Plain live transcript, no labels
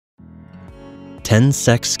10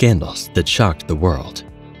 sex scandals that shocked the world.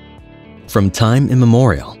 From time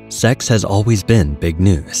immemorial, sex has always been big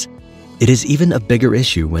news. It is even a bigger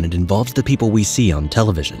issue when it involves the people we see on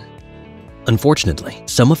television. Unfortunately,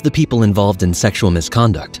 some of the people involved in sexual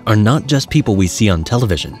misconduct are not just people we see on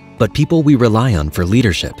television, but people we rely on for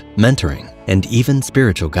leadership, mentoring, and even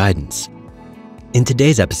spiritual guidance. In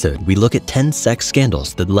today's episode, we look at 10 sex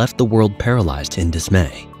scandals that left the world paralyzed in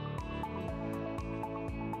dismay.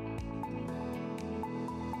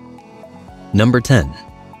 Number 10.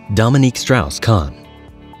 Dominique Strauss-Kahn.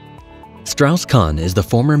 Strauss-Kahn is the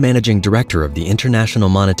former managing director of the International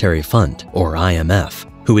Monetary Fund, or IMF,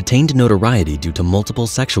 who attained notoriety due to multiple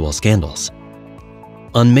sexual scandals.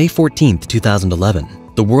 On May 14,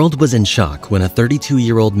 2011, the world was in shock when a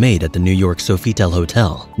 32-year-old maid at the New York Sofitel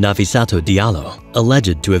Hotel, Nafissatou Diallo,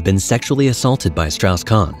 alleged to have been sexually assaulted by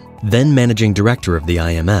Strauss-Kahn, then managing director of the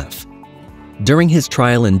IMF. During his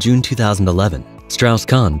trial in June 2011,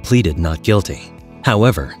 Strauss-Kahn pleaded not guilty.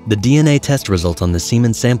 However, the DNA test result on the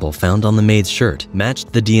semen sample found on the maid's shirt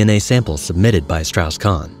matched the DNA sample submitted by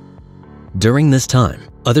Strauss-Kahn. During this time,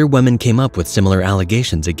 other women came up with similar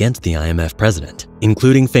allegations against the IMF president,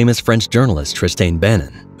 including famous French journalist Tristan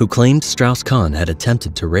Bannon, who claimed Strauss-Kahn had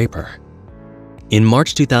attempted to rape her. In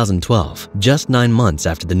March 2012, just 9 months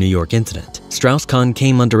after the New York incident, Strauss-Kahn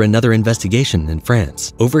came under another investigation in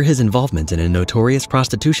France over his involvement in a notorious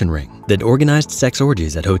prostitution ring that organized sex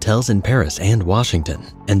orgies at hotels in Paris and Washington,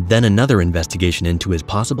 and then another investigation into his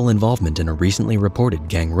possible involvement in a recently reported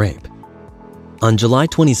gang rape. On July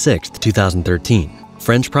 26, 2013,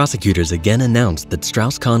 French prosecutors again announced that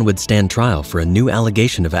Strauss-Kahn would stand trial for a new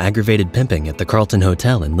allegation of aggravated pimping at the Carlton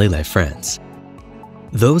Hotel in Lille, France.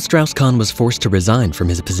 Though Strauss-Kahn was forced to resign from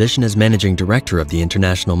his position as managing director of the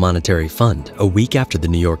International Monetary Fund a week after the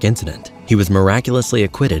New York incident, he was miraculously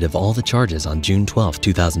acquitted of all the charges on June 12,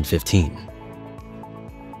 2015.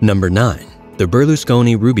 Number 9. The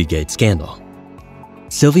Berlusconi-Rubygate Scandal.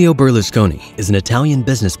 Silvio Berlusconi is an Italian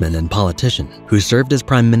businessman and politician who served as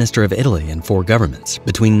Prime Minister of Italy in 4 governments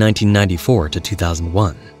between 1994 to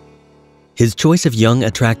 2001. His choice of young,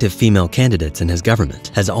 attractive female candidates in his government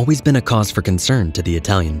has always been a cause for concern to the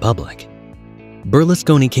Italian public.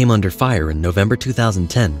 Berlusconi came under fire in November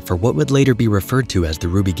 2010 for what would later be referred to as the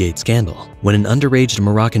Rubygate scandal, when an underage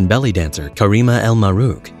Moroccan belly dancer, Karima El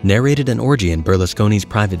Marouk, narrated an orgy in Berlusconi's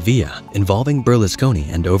private villa involving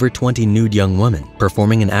Berlusconi and over 20 nude young women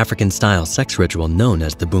performing an African-style sex ritual known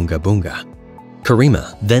as the Bunga Bunga.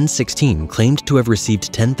 Karima, then 16, claimed to have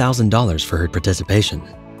received $10,000 for her participation.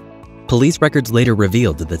 Police records later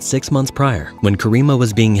revealed that 6 months prior, when Karima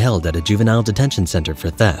was being held at a juvenile detention center for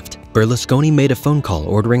theft, Berlusconi made a phone call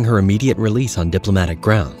ordering her immediate release on diplomatic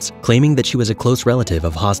grounds, claiming that she was a close relative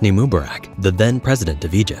of Hosni Mubarak, the then president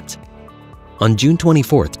of Egypt. On June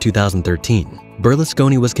 24, 2013,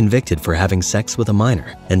 Berlusconi was convicted for having sex with a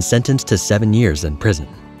minor and sentenced to 7 years in prison.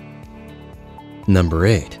 Number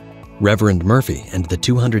 8. Reverend Murphy and the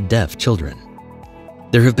 200 deaf children.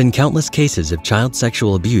 There have been countless cases of child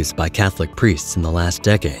sexual abuse by Catholic priests in the last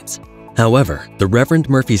decades. However, the Reverend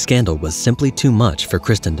Murphy scandal was simply too much for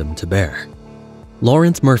Christendom to bear.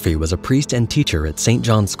 Lawrence Murphy was a priest and teacher at St.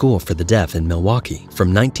 John's School for the Deaf in Milwaukee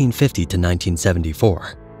from 1950 to 1974.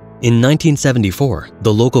 In 1974,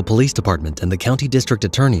 the local police department and the county district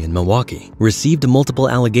attorney in Milwaukee received multiple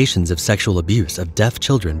allegations of sexual abuse of deaf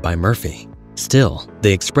children by Murphy. Still,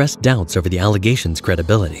 they expressed doubts over the allegations'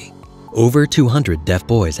 credibility. Over 200 deaf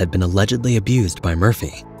boys had been allegedly abused by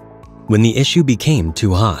Murphy. When the issue became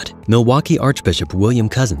too hot, Milwaukee Archbishop William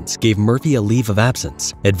Cousins gave Murphy a leave of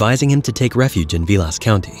absence, advising him to take refuge in Vilas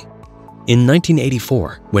County. In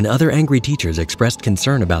 1984, when other angry teachers expressed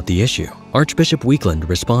concern about the issue, Archbishop Weakland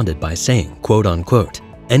responded by saying, quote-unquote,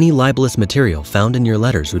 "Any libelous material found in your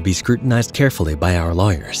letters would be scrutinized carefully by our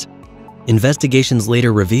lawyers." Investigations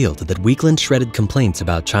later revealed that Weakland shredded complaints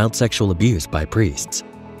about child sexual abuse by priests.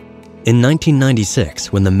 In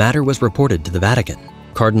 1996, when the matter was reported to the Vatican,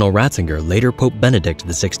 Cardinal Ratzinger, later Pope Benedict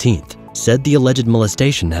XVI, said the alleged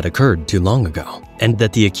molestation had occurred too long ago, and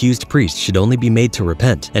that the accused priest should only be made to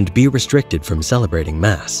repent and be restricted from celebrating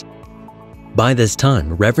Mass. By this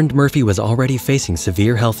time, Reverend Murphy was already facing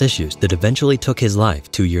severe health issues that eventually took his life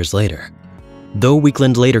 2 years later. Though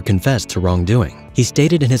Weakland later confessed to wrongdoing, he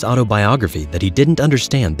stated in his autobiography that he didn't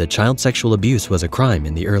understand that child sexual abuse was a crime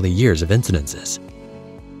in the early years of incidences.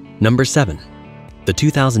 Number 7. The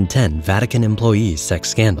 2010 Vatican employees sex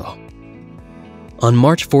scandal. On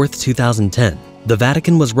March 4, 2010, the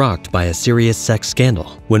Vatican was rocked by a serious sex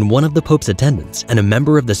scandal when one of the Pope's attendants and a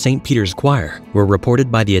member of the St. Peter's Choir were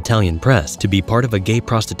reported by the Italian press to be part of a gay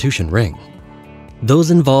prostitution ring.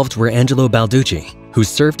 Those involved were Angelo Balducci, who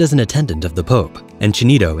served as an attendant of the Pope, and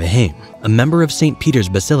Chinito Ehame, a member of St. Peter's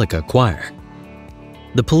Basilica choir.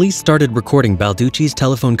 The police started recording Balducci's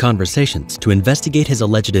telephone conversations to investigate his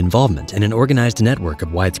alleged involvement in an organized network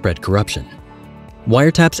of widespread corruption.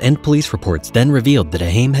 Wiretaps and police reports then revealed that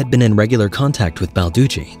Ehame had been in regular contact with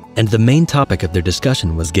Balducci, and the main topic of their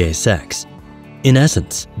discussion was gay sex. In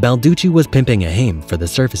essence, Balducci was pimping Ehame for the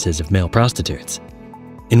services of male prostitutes.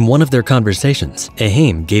 In one of their conversations,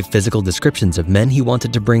 Ehame gave physical descriptions of men he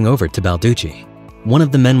wanted to bring over to Balducci. One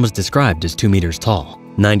of the men was described as 2 meters tall,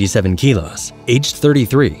 97 kilos, aged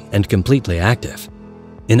 33, and completely active.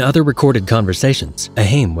 In other recorded conversations,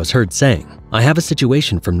 Ehame was heard saying, "I have a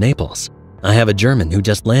situation from Naples. I have a German who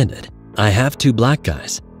just landed. I have 2 black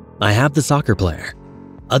guys. I have the soccer player."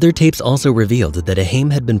 Other tapes also revealed that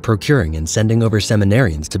Ehame had been procuring and sending over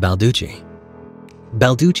seminarians to Balducci.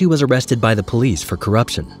 Balducci was arrested by the police for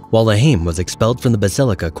corruption, while Ehame was expelled from the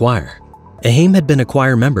Basilica choir. Ehame had been a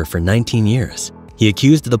choir member for 19 years. He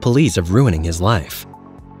accused the police of ruining his life.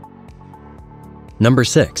 Number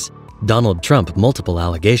 6. Donald Trump multiple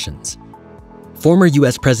allegations. Former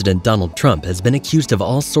US President Donald Trump has been accused of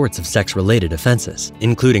all sorts of sex-related offenses,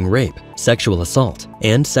 including rape, sexual assault,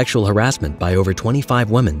 and sexual harassment by over 25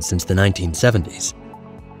 women since the 1970s.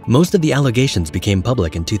 Most of the allegations became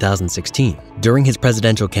public in 2016 during his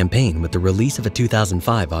presidential campaign with the release of a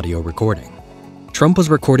 2005 audio recording. Trump was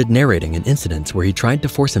recorded narrating an incident where he tried to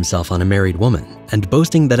force himself on a married woman and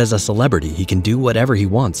boasting that as a celebrity he can do whatever he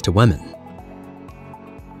wants to women.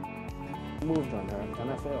 Moved on her, and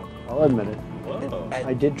I failed. I'll admit it. Whoa.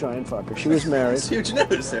 I did try and fuck her. She was married. It's huge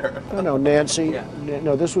news, Sarah. No, Nancy. Yeah.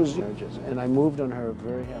 No, this was marriages, and I moved on her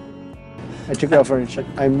very heavily. I took her out for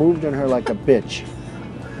I moved on her like a bitch,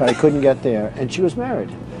 but I couldn't get there, and she was married.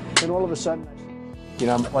 And all of a sudden, you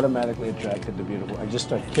know, I'm automatically attracted to beautiful. I just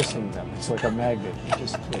start kissing them. It's like a magnet. You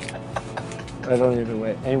just kiss. I don't even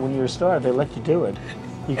wait. And when you're a star, they let you do it.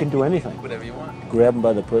 You can do anything. Whatever you want. Grab them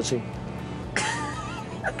by the pussy.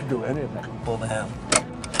 I can do anything. Pull the ham.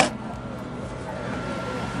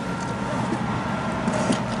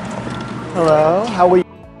 Hello, how are you?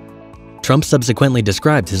 Trump subsequently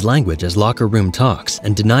described his language as locker room talks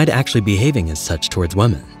and denied actually behaving as such towards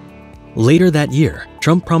women. Later that year,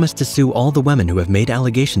 Trump promised to sue all the women who have made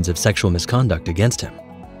allegations of sexual misconduct against him.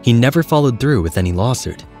 He never followed through with any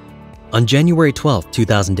lawsuit. On January 12,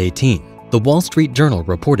 2018, the Wall Street Journal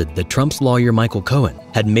reported that Trump's lawyer Michael Cohen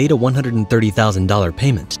had made a $130,000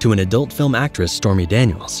 payment to an adult film actress Stormy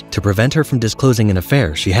Daniels to prevent her from disclosing an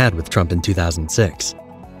affair she had with Trump in 2006.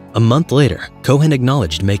 A month later, Cohen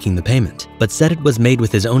acknowledged making the payment, but said it was made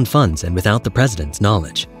with his own funds and without the president's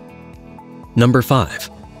knowledge. Number 5.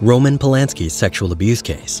 Roman Polanski's sexual abuse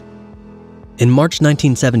case. In March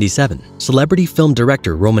 1977, celebrity film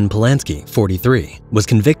director Roman Polanski, 43, was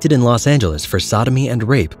convicted in Los Angeles for sodomy and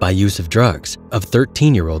rape by use of drugs of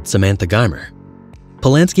 13-year-old Samantha Geimer.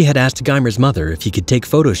 Polanski had asked Geimer's mother if he could take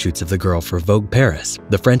photo shoots of the girl for Vogue Paris,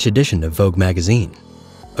 the French edition of Vogue magazine.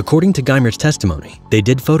 According to Geimer's testimony, they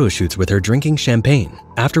did photo shoots with her drinking champagne,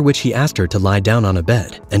 after which he asked her to lie down on a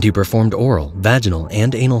bed, and he performed oral, vaginal,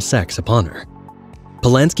 and anal sex upon her.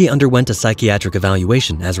 Polanski underwent a psychiatric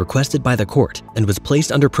evaluation as requested by the court and was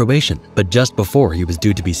placed under probation, but just before he was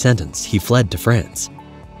due to be sentenced, he fled to France.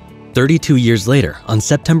 32 years later, on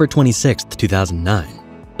September 26, 2009,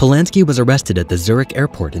 Polanski was arrested at the Zurich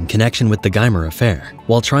airport in connection with the Geimer affair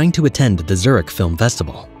while trying to attend the Zurich Film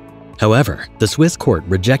Festival. However, the Swiss court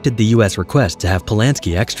rejected the US request to have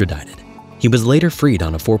Polanski extradited. He was later freed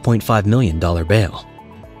on a $4.5 million bail.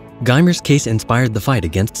 Geimer's case inspired the fight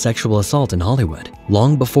against sexual assault in Hollywood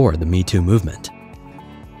long before the Me Too movement.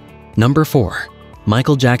 Number 4.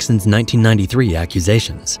 Michael Jackson's 1993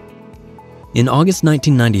 accusations. In August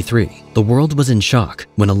 1993, the world was in shock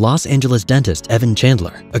when a Los Angeles dentist, Evan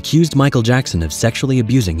Chandler, accused Michael Jackson of sexually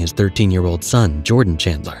abusing his 13-year-old son, Jordan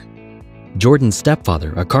Chandler. Jordan's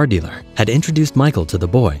stepfather, a car dealer, had introduced Michael to the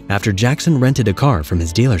boy after Jackson rented a car from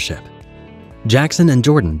his dealership. Jackson and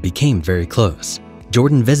Jordan became very close.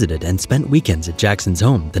 Jordan visited and spent weekends at Jackson's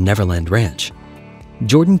home, the Neverland Ranch.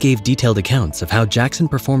 Jordan gave detailed accounts of how Jackson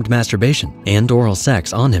performed masturbation and oral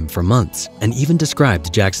sex on him for months, and even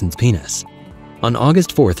described Jackson's penis. On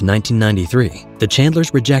August 4, 1993, the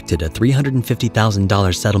Chandlers rejected a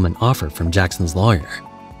 $350,000 settlement offer from Jackson's lawyer.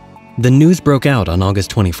 The news broke out on August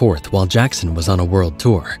 24th while Jackson was on a world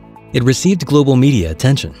tour. It received global media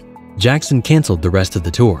attention. Jackson canceled the rest of the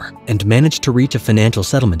tour and managed to reach a financial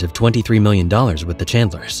settlement of $23 million with the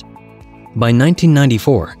Chandlers. By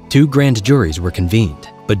 1994, 2 grand juries were convened,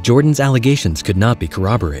 but Jordan's allegations could not be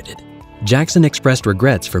corroborated. Jackson expressed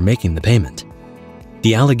regrets for making the payment.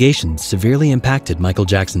 The allegations severely impacted Michael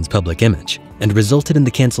Jackson's public image, and resulted in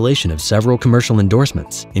the cancellation of several commercial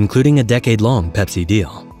endorsements, including a decade-long Pepsi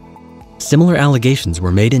deal. Similar allegations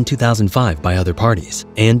were made in 2005 by other parties,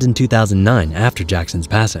 and in 2009 after Jackson's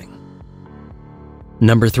passing.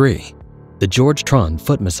 Number 3. The Georges Tron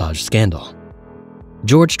foot massage scandal.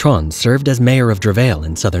 Georges Tron served as mayor of Draveil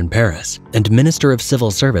in southern Paris and Minister of Civil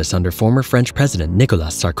Service under former French President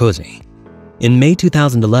Nicolas Sarkozy. In May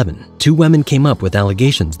 2011, 2 women came up with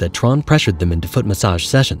allegations that Tron pressured them into foot massage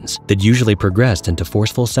sessions that usually progressed into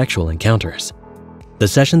forceful sexual encounters. The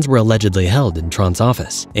sessions were allegedly held in Tron's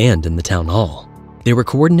office and in the town hall. They were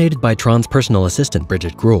coordinated by Tron's personal assistant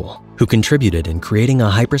Brigitte Gruel, who contributed in creating a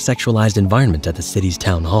hypersexualized environment at the city's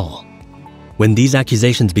town hall. When these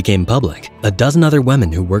accusations became public, a dozen other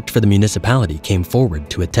women who worked for the municipality came forward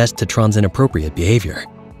to attest to Tron's inappropriate behavior.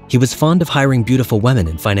 He was fond of hiring beautiful women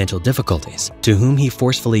in financial difficulties, to whom he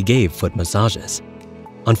forcefully gave foot massages.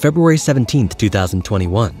 On February 17,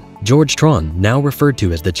 2021, Georges Tron, now referred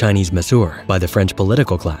to as the Chinese masseur by the French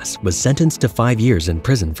political class, was sentenced to 5 years in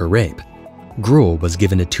prison for rape. Gruel was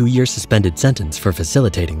given a 2-year suspended sentence for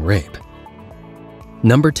facilitating rape.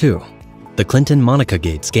 Number 2. The Clinton-Monica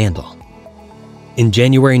Gate scandal. In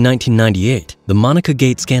January 1998, the Monica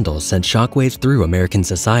Gate scandal sent shockwaves through American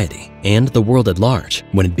society and the world at large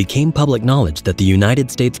when it became public knowledge that the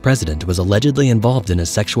United States president was allegedly involved in a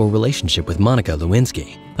sexual relationship with Monica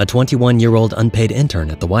Lewinsky, a 21-year-old unpaid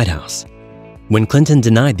intern at the White House. When Clinton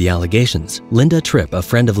denied the allegations, Linda Tripp, a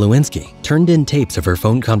friend of Lewinsky, turned in tapes of her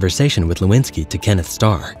phone conversation with Lewinsky to Kenneth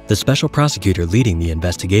Starr, the special prosecutor leading the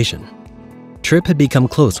investigation. Tripp had become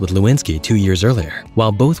close with Lewinsky 2 years earlier,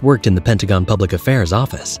 while both worked in the Pentagon Public Affairs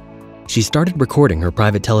office. She started recording her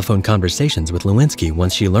private telephone conversations with Lewinsky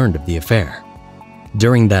once she learned of the affair.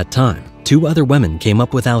 During that time, 2 other women came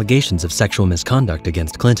up with allegations of sexual misconduct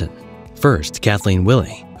against Clinton. First, Kathleen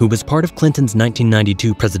Willey, who was part of Clinton's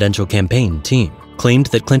 1992 presidential campaign team, claimed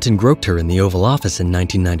that Clinton groped her in the Oval Office in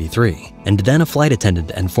 1993, and then a flight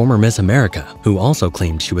attendant and former Miss America, who also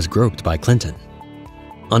claimed she was groped by Clinton.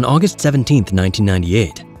 On August 17,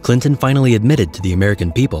 1998, Clinton finally admitted to the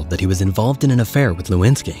American people that he was involved in an affair with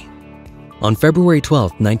Lewinsky. On February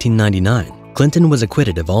 12, 1999, Clinton was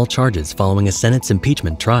acquitted of all charges following a Senate's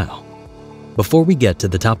impeachment trial. Before we get to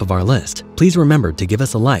the top of our list, please remember to give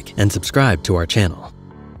us a like and subscribe to our channel.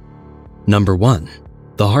 Number 1.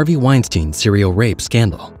 The Harvey Weinstein serial rape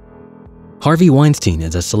scandal. Harvey Weinstein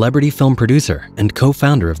is a celebrity film producer and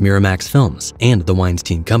co-founder of Miramax Films and the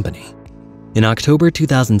Weinstein Company. In October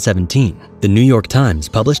 2017, the New York Times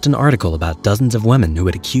published an article about dozens of women who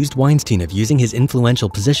had accused Weinstein of using his influential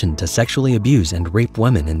position to sexually abuse and rape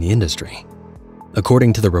women in the industry.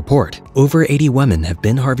 According to the report, over 80 women have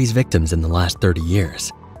been Harvey's victims in the last 30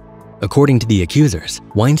 years. According to the accusers,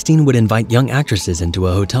 Weinstein would invite young actresses into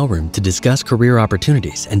a hotel room to discuss career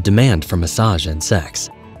opportunities and demand for massage and sex.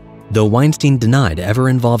 Though Weinstein denied ever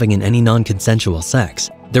involving in any non-consensual sex,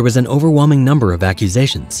 there was an overwhelming number of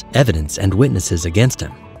accusations, evidence, and witnesses against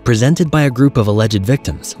him, presented by a group of alleged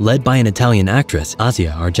victims led by an Italian actress,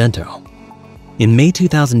 Asia Argento. In May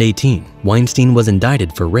 2018, Weinstein was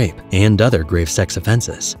indicted for rape and other grave sex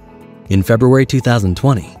offenses. In February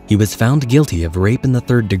 2020, he was found guilty of rape in the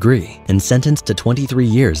 3rd degree and sentenced to 23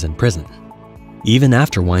 years in prison. Even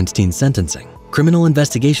after Weinstein's sentencing, criminal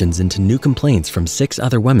investigations into new complaints from 6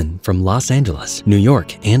 other women from Los Angeles, New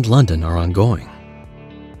York, and London are ongoing.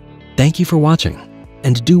 Thank you for watching,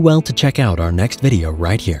 and do well to check out our next video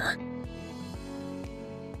right here.